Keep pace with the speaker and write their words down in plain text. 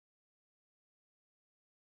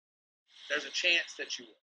there's a chance that you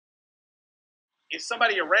will. If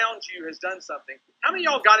somebody around you has done something, how many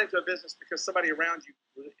of y'all got into a business because somebody around you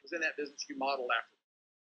was in that business you modeled after?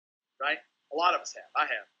 Right? A lot of us have. I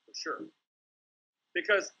have, for sure.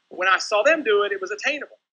 Because when I saw them do it, it was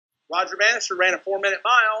attainable. Roger Bannister ran a 4-minute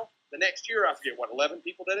mile. The next year, I forget what, 11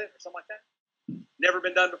 people did it or something like that? Never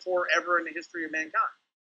been done before ever in the history of mankind.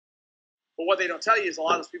 But what they don't tell you is a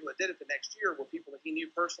lot of those people that did it the next year were people that he knew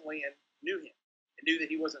personally and knew him and knew that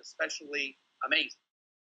he wasn't especially amazing,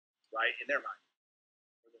 right, in their mind.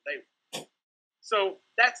 Or that they were. So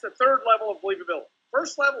that's the third level of believability.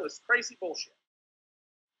 First level is crazy bullshit.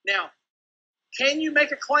 Now, can you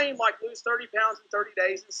make a claim like lose 30 pounds in 30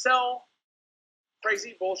 days and sell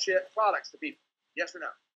crazy bullshit products to people? Yes or no?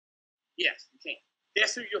 Yes, you can.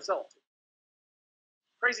 Guess who you'll sell it to?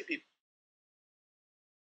 Crazy people.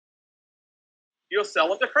 You'll sell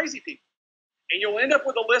them to crazy people. And you'll end up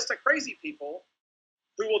with a list of crazy people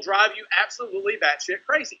who will drive you absolutely batshit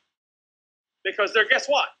crazy. Because they're, guess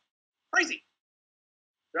what? Crazy.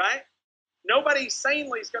 Right? Nobody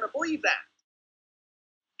sanely is going to believe that.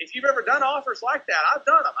 If you've ever done offers like that, I've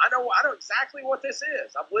done them. I know exactly what this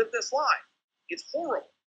is. I've lived this life. It's horrible.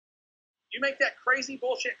 You make that crazy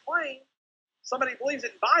bullshit claim, somebody believes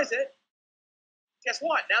it and buys it, guess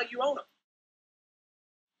what? Now you own them.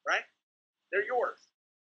 Right? They're yours.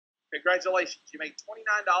 Congratulations. You made $29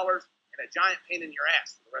 and a giant pain in your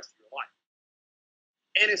ass for the rest of your life.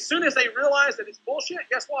 And as soon as they realize that it's bullshit,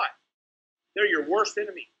 guess what? They're your worst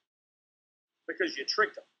enemy because you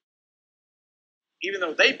tricked them. Even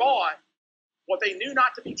though they bought what they knew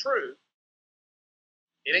not to be true,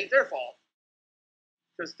 it ain't their fault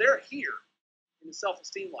because they're here in the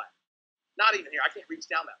self-esteem lab. Not even here. I can't reach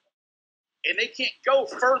down that way. And they can't go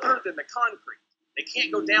further than the concrete. They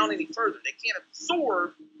can't go down any further. They can't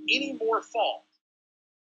absorb any more fault.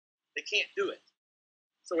 They can't do it.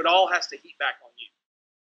 So it all has to heat back on you.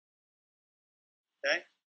 Okay?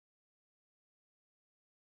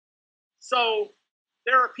 So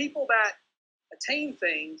there are people that attain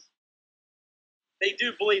things. They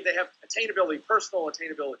do believe they have attainability, personal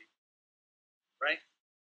attainability. Right?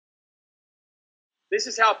 This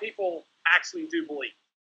is how people actually do believe.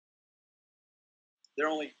 There are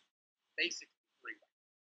only basically 3 ways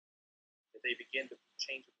that they begin to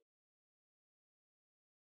change it.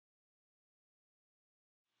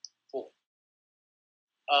 Fully.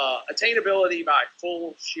 Attainability by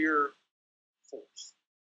full sheer force.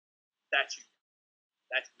 That's you.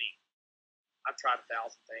 That's me. I've tried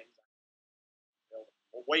 1,000 things.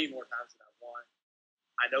 Way more times than I want.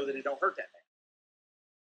 I know that it don't hurt that bad.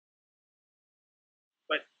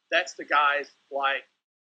 But that's the guys like,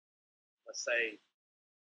 let's say,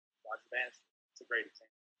 Roger Bannister. It's a great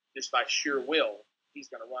example. Just by sheer will, he's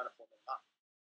going to run a 4-minute mile.